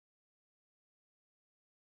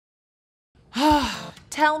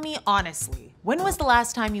Tell me honestly, when was the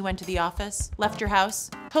last time you went to the office, left your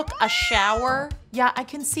house, took a shower? Yeah, I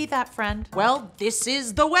can see that, friend. Well, this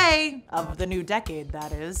is the way of the new decade,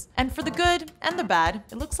 that is. And for the good and the bad,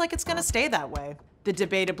 it looks like it's gonna stay that way. The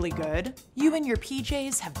debatably good, you and your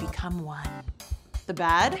PJs have become one. The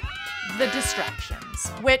bad, the distractions,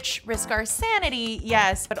 which risk our sanity,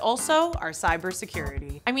 yes, but also our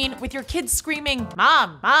cybersecurity. I mean, with your kids screaming,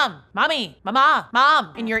 "Mom, Mom, Mommy, Mama,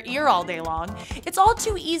 Mom," in your ear all day long, it's all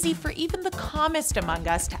too easy for even the calmest among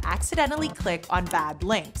us to accidentally click on bad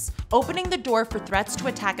links, opening the door for threats to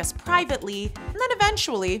attack us privately, and then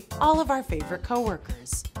eventually, all of our favorite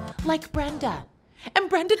coworkers, like Brenda. And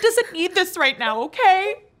Brenda doesn't need this right now,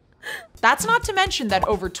 okay? That's not to mention that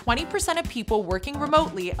over 20% of people working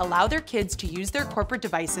remotely allow their kids to use their corporate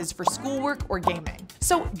devices for schoolwork or gaming.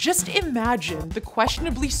 So just imagine the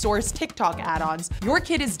questionably sourced TikTok add-ons your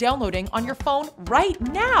kid is downloading on your phone right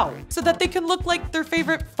now so that they can look like their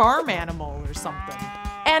favorite farm animal or something.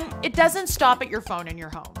 And it doesn't stop at your phone in your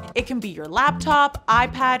home. It can be your laptop,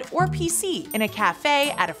 iPad, or PC, in a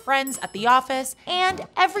cafe, at a friend's, at the office, and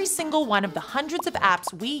every single one of the hundreds of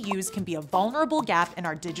apps we use can be a vulnerable gap in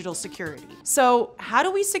our digital security. So how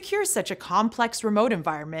do we secure such a complex remote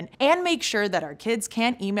environment and make sure that our kids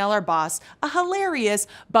can't email our boss a hilarious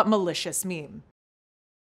but malicious meme?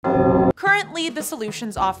 Currently, the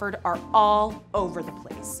solutions offered are all over the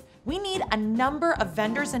place. We need a number of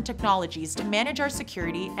vendors and technologies to manage our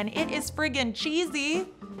security, and it is friggin' cheesy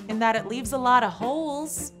in that it leaves a lot of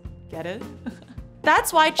holes. Get it?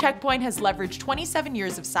 That's why Check Point has leveraged 27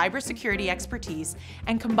 years of cybersecurity expertise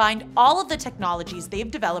and combined all of the technologies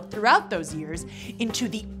they've developed throughout those years into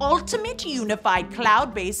the ultimate unified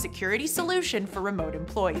cloud-based security solution for remote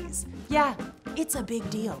employees. Yeah, it's a big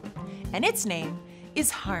deal. And its name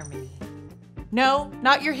is Harmony. No,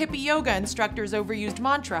 not your hippie yoga instructor's overused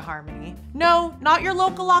mantra Harmony. No, not your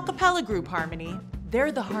local a cappella group Harmony.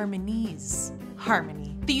 They're the Harmonies.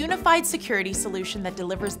 Harmony, the unified security solution that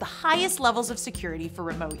delivers the highest levels of security for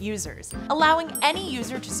remote users, allowing any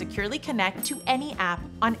user to securely connect to any app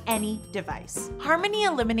on any device. Harmony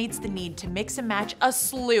eliminates the need to mix and match a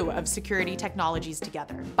slew of security technologies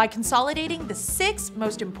together by consolidating the 6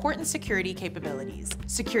 most important security capabilities: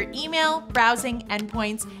 secure email, browsing,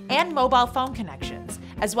 endpoints, and mobile phone connections,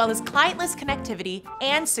 as well as clientless connectivity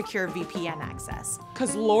and secure VPN access.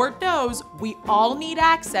 'Cause Lord knows we all need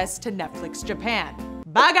access to Netflix Japan.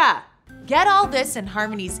 Baga! Get all this in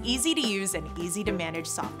Harmony's easy-to-use and easy-to-manage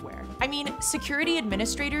software. I mean, security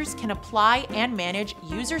administrators can apply and manage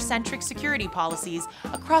user-centric security policies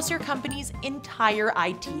across your company's entire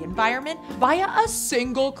IT environment via a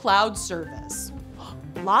single cloud service.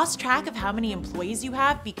 Lost track of how many employees you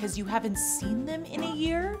have because you haven't seen them in a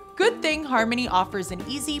year? Good thing Harmony offers an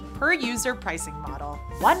easy per-user pricing model.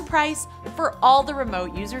 One price for all the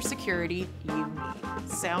remote user security you need.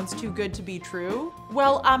 Sounds too good to be true?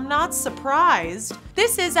 Well, I'm not surprised.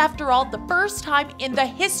 This is, after all, the first time in the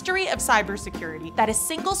history of cybersecurity that a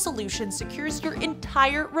single solution secures your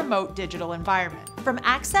entire remote digital environment, from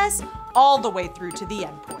access all the way through to the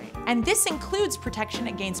endpoint. And this includes protection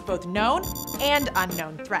against both known and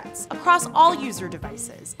unknown threats across all user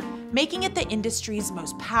devices, making it the industry's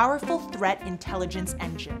most powerful threat intelligence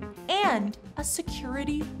engine and a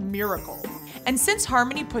security miracle. And since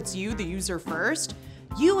Harmony puts you, the user, first,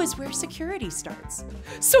 you is where security starts.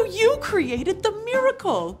 So you created the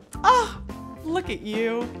miracle. Ah, look at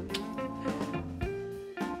you.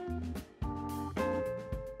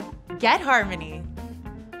 Get Harmony.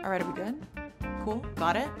 All right, are we good? Cool,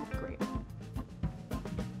 got it?